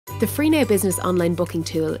The FreeNow Business online booking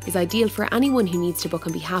tool is ideal for anyone who needs to book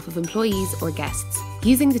on behalf of employees or guests.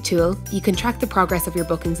 Using the tool, you can track the progress of your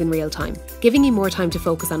bookings in real time, giving you more time to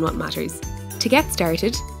focus on what matters. To get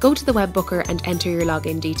started, go to the web booker and enter your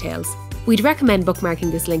login details. We'd recommend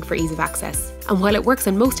bookmarking this link for ease of access, and while it works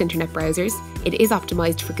on most internet browsers, it is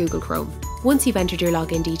optimised for Google Chrome. Once you've entered your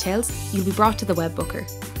login details, you'll be brought to the web booker.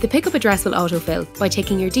 The pickup address will autofill by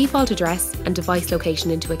taking your default address and device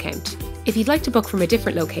location into account. If you'd like to book from a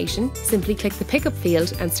different location, simply click the pickup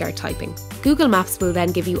field and start typing. Google Maps will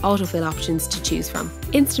then give you autofill options to choose from.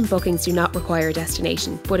 Instant bookings do not require a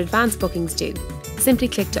destination, but advanced bookings do. Simply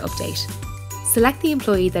click to update. Select the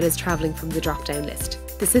employee that is travelling from the drop-down list.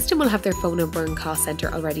 The system will have their phone number and cost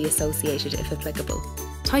centre already associated if applicable.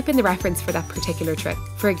 Type in the reference for that particular trip,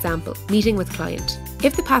 for example, meeting with client.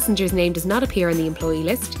 If the passenger's name does not appear on the employee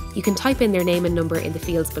list, you can type in their name and number in the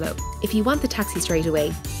fields below. If you want the taxi straight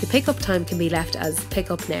away, the pickup time can be left as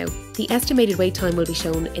pick up now. The estimated wait time will be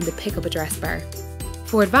shown in the pickup address bar.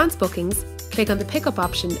 For advanced bookings, click on the pickup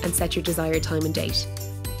option and set your desired time and date.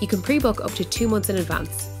 You can pre-book up to 2 months in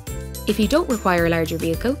advance. If you don't require a larger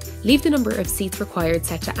vehicle, leave the number of seats required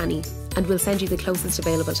set to any, and we'll send you the closest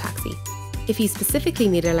available taxi. If you specifically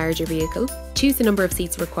need a larger vehicle, choose the number of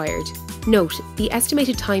seats required. Note, the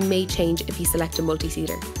estimated time may change if you select a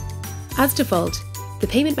multi-seater. As default, the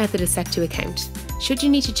payment method is set to account. Should you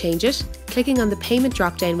need to change it, clicking on the payment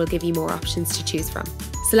drop-down will give you more options to choose from.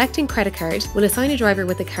 Selecting credit card will assign a driver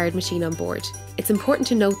with a card machine on board. It's important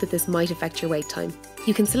to note that this might affect your wait time.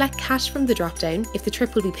 You can select cash from the drop-down if the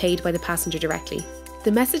trip will be paid by the passenger directly.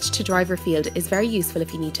 The message to driver field is very useful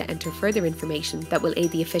if you need to enter further information that will aid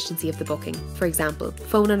the efficiency of the booking. For example,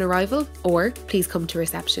 phone on arrival or please come to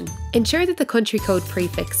reception. Ensure that the country code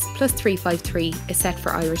prefix +353 is set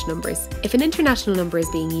for Irish numbers. If an international number is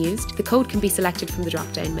being used, the code can be selected from the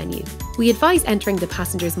drop-down menu. We advise entering the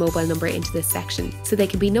passenger's mobile number into this section so they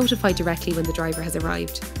can be notified directly when the driver has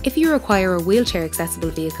arrived. If you require a wheelchair accessible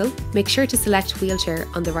vehicle, make sure to select wheelchair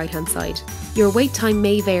on the right-hand side. Your wait time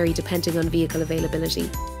may vary depending on vehicle availability.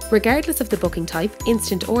 Regardless of the booking type,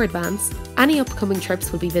 instant or advance, any upcoming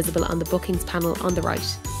trips will be visible on the bookings panel on the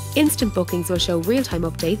right. Instant bookings will show real-time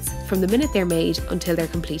updates from the minute they're made until they're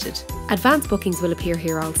completed. Advanced bookings will appear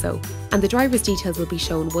here also, and the driver's details will be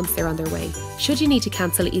shown once they're on their way. Should you need to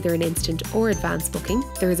cancel either an instant or advanced booking,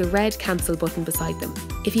 there is a red cancel button beside them.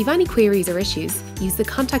 If you've any queries or issues, use the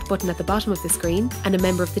contact button at the bottom of the screen and a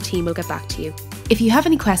member of the team will get back to you. If you have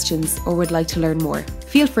any questions or would like to learn more,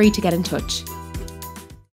 feel free to get in touch.